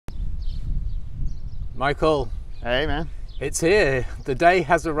Michael. Hey, man. It's here. The day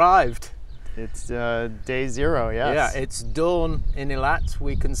has arrived. It's day 0, yes. Yeah, it's dawn in Eilat.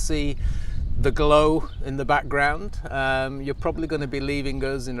 We can see the glow in the background. You're probably going to be leaving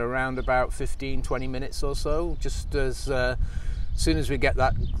us in around about 15-20 minutes or so, just as soon as we get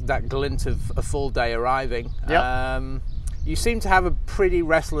that glint of a full day arriving. Yep. You seem to have a pretty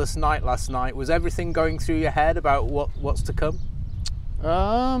restless night last night. Was everything going through your head about what's to come?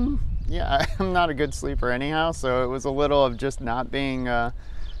 Yeah, I'm not a good sleeper anyhow, so it was a little of just not being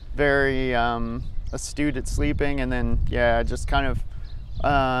very astute at sleeping, and then, yeah, just kind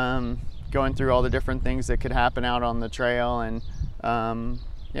of going through all the different things that could happen out on the trail, and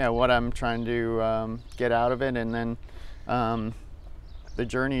yeah, what I'm trying to get out of it. And then the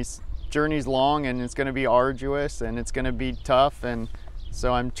journey's long, and it's going to be arduous, and it's going to be tough, and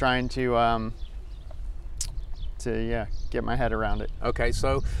so I'm trying to get my head around it. Okay,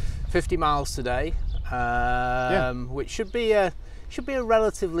 so 50 miles today, which should be a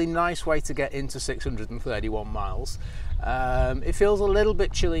relatively nice way to get into 631 miles. It feels a little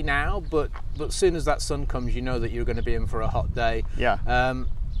bit chilly now, but as soon as that sun comes, you know that you're going to be in for a hot day. Yeah.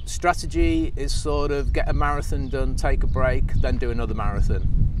 Strategy is sort of get a marathon done, take a break, then do another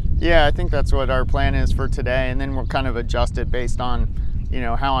marathon. Yeah, I think that's what our plan is for today, and then we'll kind of adjust it based on, you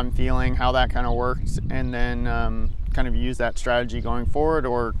know, how I'm feeling, how that kind of works, and then kind of use that strategy going forward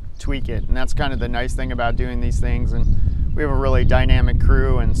or tweak it. And that's kind of the nice thing about doing these things. And we have a really dynamic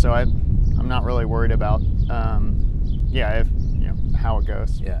crew, and so I'm not really worried about how it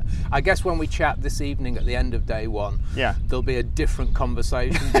goes. Yeah, I guess when we chat this evening at the end of day 1, yeah, there'll be a different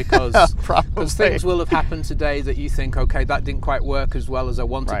conversation because things will have happened today that you think, okay, that didn't quite work as well as I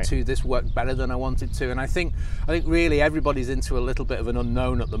wanted to. This worked better than I wanted to. And I think really everybody's into a little bit of an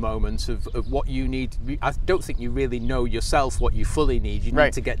unknown at the moment of what you need. I don't think you really know yourself what you fully need. You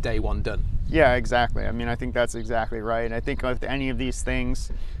need to get day 1 done. Yeah, exactly. I mean, I think that's exactly right. And I think with any of these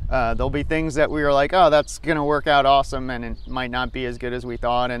things, there'll be things that we were like, oh, that's going to work out awesome, and it might not be as good as we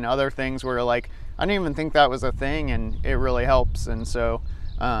thought. And other things where like, I didn't even think that was a thing, and it really helps. And so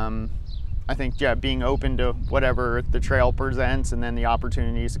I think, yeah, being open to whatever the trail presents, and then the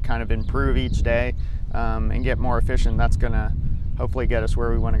opportunities to kind of improve each day and get more efficient, that's going to hopefully get us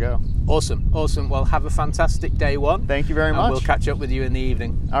where we want to go. Awesome. Well, have a fantastic day 1. Thank you very much. We'll catch up with you in the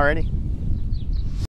evening. Alrighty.